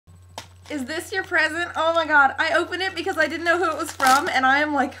Is this your present? Oh my god. I opened it because I didn't know who it was from, and I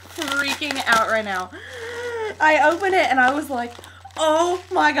am like freaking out right now. I opened it and I was like, oh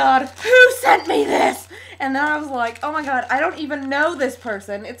my god, who sent me this? And then I was like, oh my god, I don't even know this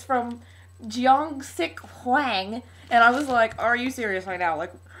person. It's from Jiangsik Huang. And I was like, are you serious right now?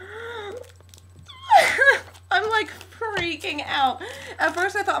 Like, I'm like freaking out. At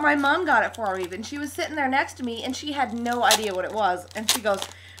first I thought my mom got it for me, and she was sitting there next to me and she had no idea what it was. And she goes,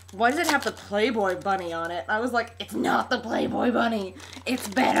 why does it have the Playboy bunny on it? I was like, it's not the Playboy bunny. It's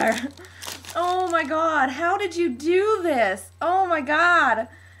better. Oh my god, how did you do this? Oh my god.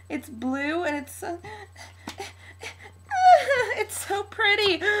 It's blue and it's it's so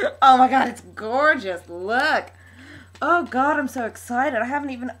pretty. Oh my god, it's gorgeous. Look. Oh god, I'm so excited. I haven't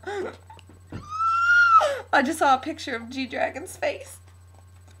even I just saw a picture of G-Dragon's face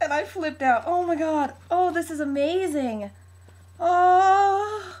and I flipped out. Oh my god. Oh, this is amazing.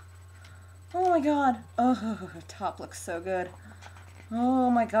 Oh. Oh my god. Oh, the top looks so good. Oh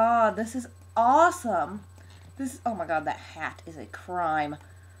my god, this is awesome. This, oh my god, that hat is a crime.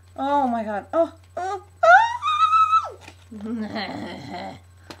 Oh my god. Oh, oh, oh.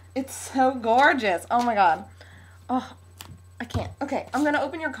 It's so gorgeous. Oh my god. Oh, I can't. Okay, I'm gonna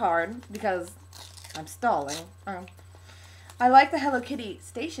open your card because I'm stalling. I like the Hello Kitty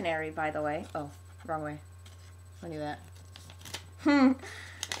stationery, by the way. Oh, wrong way. I knew that.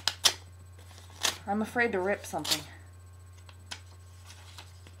 I'm afraid to rip something.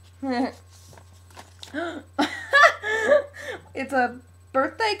 It's a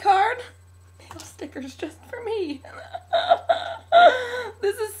birthday card. Nail stickers just for me.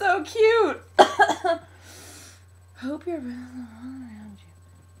 This is so cute. Hope you're around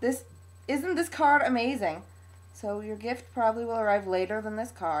you. Isn't this card amazing? So your gift probably will arrive later than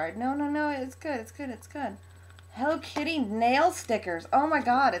this card. No, it's good, it's good, it's good. Hello Kitty nail stickers. Oh my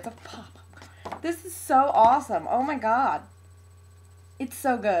god, it's a pop. This is so awesome. Oh my god. It's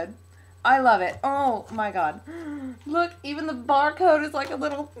so good. I love it. Oh my god. Look, even the barcode is like a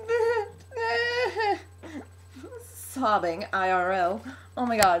little sobbing IRL. Oh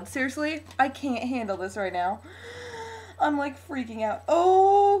my god. Seriously? I can't handle this right now. I'm like freaking out.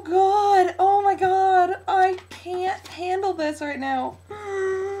 Oh god. Oh my god. I can't handle this right now.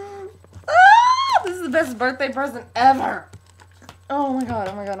 Ah, this is the best birthday present ever. Oh my god.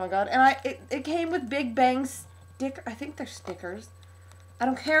 Oh my god. Oh my god. And it came with Big Bang sticker. I think they're stickers. I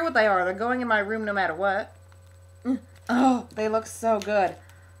don't care what they are. They're going in my room no matter what. Oh, they look so good.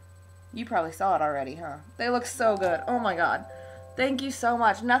 You probably saw it already, huh? They look so good. Oh my god. Thank you so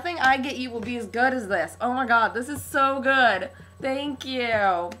much. Nothing I get you will be as good as this. Oh my god, this is so good. Thank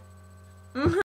you.